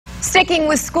Sticking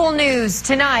with school news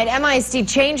tonight, MISD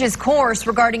changes course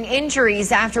regarding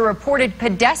injuries after a reported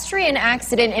pedestrian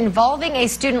accident involving a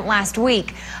student last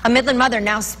week. A Midland mother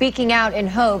now speaking out in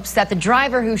hopes that the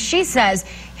driver, who she says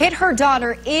hit her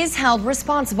daughter, is held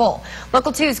responsible.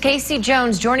 Local 2's Casey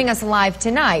Jones joining us live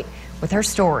tonight with her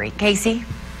story. Casey?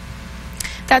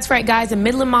 That's right, guys. A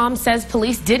Midland mom says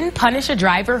police didn't punish a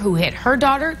driver who hit her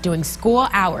daughter during school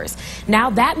hours. Now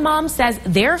that mom says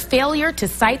their failure to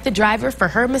cite the driver for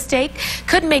her mistake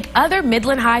could make other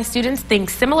Midland High students think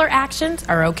similar actions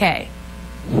are okay.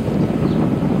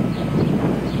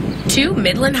 2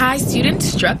 Midland High students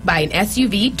struck by an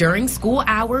SUV during school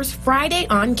hours Friday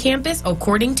on campus,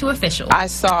 according to officials. I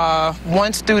saw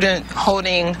one student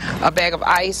holding a bag of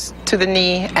ice to the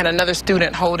knee and another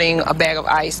student holding a bag of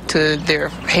ice to their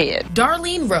head.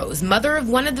 Darlene Rose, mother of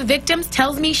one of the victims,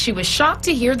 tells me she was shocked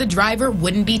to hear the driver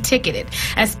wouldn't be ticketed,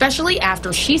 especially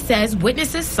after she says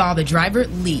witnesses saw the driver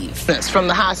leave. From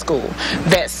the high school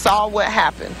that saw what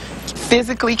happened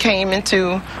physically came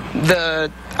into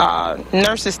the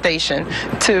nurse's station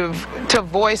to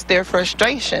voice their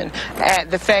frustration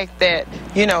at the fact that,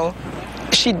 you know,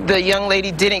 the young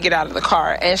lady didn't get out of the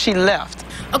car and she left.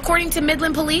 According to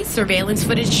Midland Police, surveillance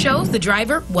footage shows the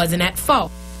driver wasn't at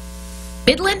fault.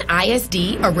 Midland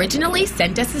ISD originally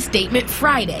sent us a statement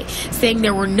Friday saying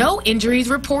there were no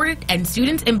injuries reported and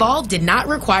students involved did not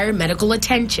require medical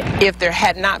attention. If there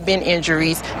had not been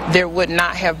injuries, there would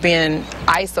not have been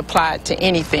ice applied to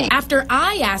anything. After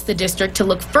I asked the district to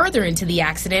look further into the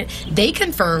accident, they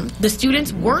confirmed the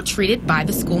students were treated by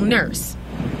the school nurse.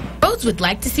 Rose would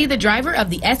like to see the driver of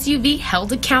the SUV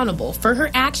held accountable for her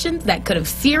actions that could have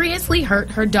seriously hurt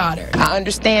her daughter. I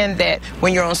understand that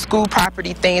when you're on school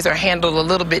property, things are handled a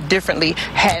little bit differently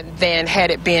than had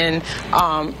it been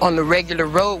on the regular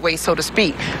roadway, so to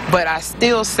speak. But I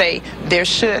still say there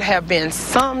should have been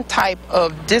some type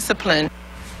of discipline.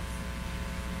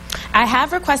 I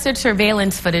have requested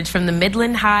surveillance footage from the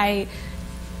Midland High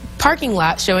parking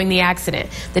lot showing the accident.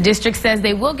 The district says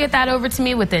they will get that over to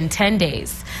me within 10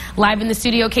 days. Live in the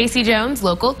studio, Casey Jones,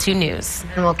 Local 2 News.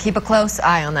 And we'll keep a close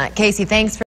eye on that. Casey, thanks for